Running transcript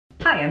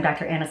Hi, I'm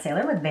Dr. Anna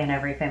Saylor with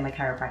Every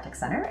Chiropractic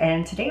Center,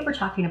 and today we're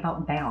talking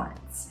about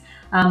balance.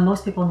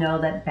 Most people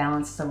know that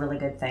balance is a really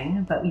good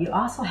thing, but you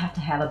also have to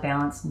have a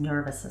balanced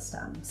nervous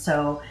system.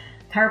 So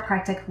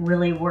chiropractic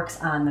really works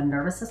on the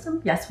nervous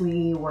system. Yes,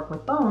 we work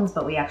with bones,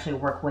 but we actually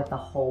work with the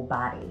whole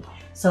body.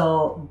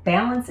 So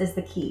balance is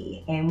the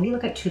key, and we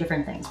look at two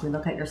different things. We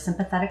look at your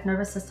sympathetic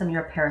nervous system,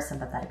 your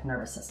parasympathetic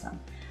nervous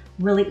system.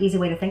 Really easy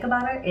way to think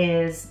about it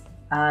is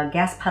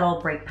gas pedal,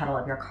 brake pedal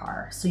of your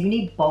car. So you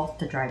need both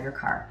to drive your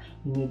car.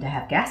 You need to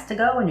have gas to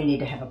go and you need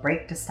to have a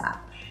brake to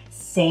stop.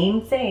 Same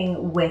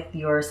thing with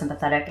your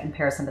sympathetic and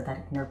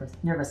parasympathetic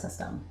nervous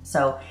system.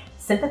 So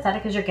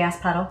sympathetic is your gas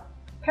pedal,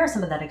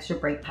 parasympathetic is your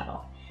brake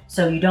pedal.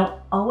 So you don't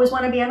always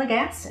want to be on the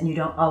gas and you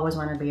don't always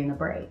want to be in the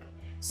brake.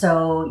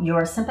 So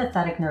your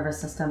sympathetic nervous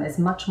system is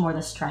much more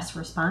the stress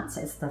response.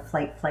 It's the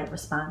flight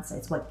response.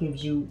 It's what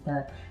gives you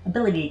the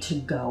ability to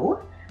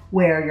go.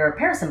 Where your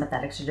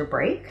parasympathetic, so your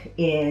brake,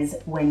 is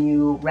when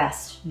you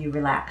rest, you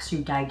relax,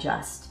 you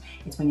digest.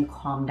 It's when you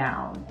calm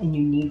down, and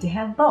you need to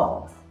have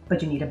both,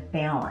 but you need a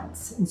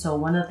balance. And so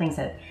one of the things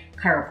that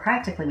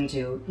chiropractically we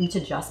do, each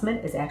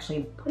adjustment is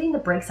actually putting the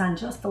brakes on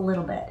just a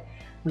little bit.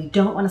 We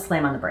don't want to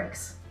slam on the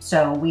brakes.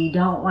 So we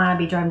don't want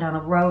to be driving down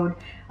the road,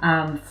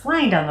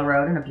 flying down the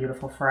road in a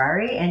beautiful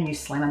Ferrari, and you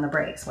slam on the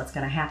brakes. What's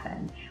going to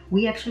happen?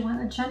 We actually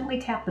want to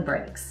gently tap the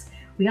brakes.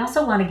 We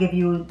also want to give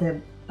you the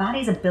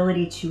body's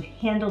ability to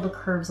handle the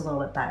curves a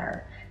little bit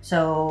better.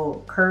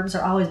 So curves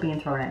are always being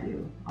thrown at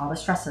you. All the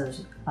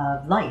stresses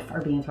of life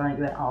are being thrown at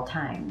you at all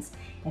times.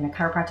 And a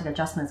chiropractic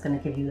adjustment is going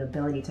to give you the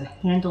ability to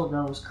handle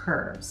those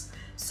curves.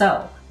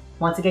 So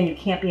once again, you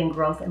can't be in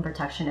growth and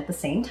protection at the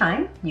same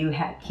time. You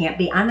can't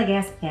be on the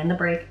gas and the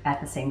brake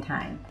at the same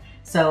time.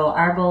 So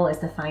our goal is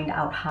to find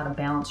out how to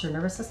balance your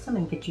nervous system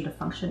and get you to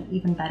function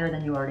even better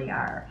than you already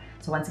are.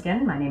 So once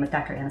again, my name is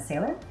Dr. Anna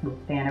Saylor with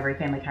Every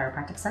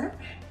Chiropractic Center,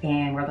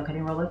 and we're located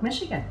in Roanoke,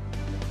 Michigan.